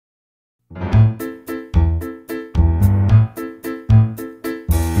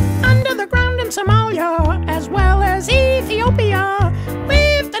Somalia as well as Ethiopia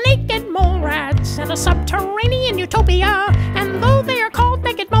live the naked mole rats in a subterranean utopia. And though they are called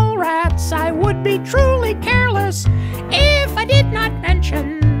naked mole rats, I would be truly careless if I did not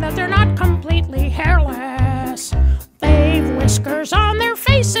mention that they're not completely hairless. They've whiskers on their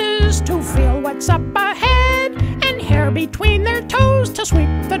faces to feel what's up ahead, and hair between their toes to sweep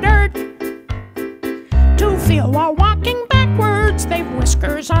the dirt. To feel while walking backwards, they've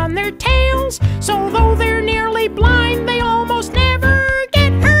whiskers on their tails, so though they're nearly blind, they almost never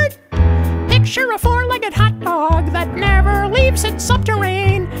get hurt. Picture a four-legged hot dog that never leaves its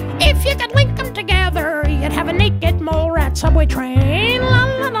subterrane. If you could link them together, you'd have a naked mole rat subway train. La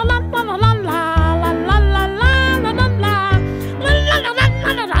la la la la la la la la la la la la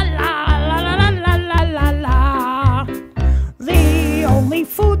la la. The only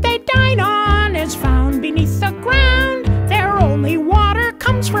food they dine on is found beneath the ground. Their only water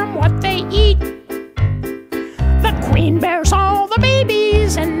comes from what they eat. The queen bears all the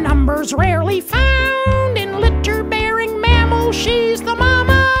babies in numbers rarely found. In litter-bearing mammals, she's the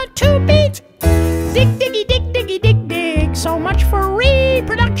mama to beat. Dig, diggy, dig, diggy, dig, dig, so much for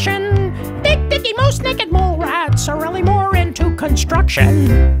reproduction. Dig, diggy, most naked mole rats are really more into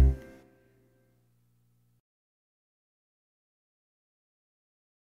construction.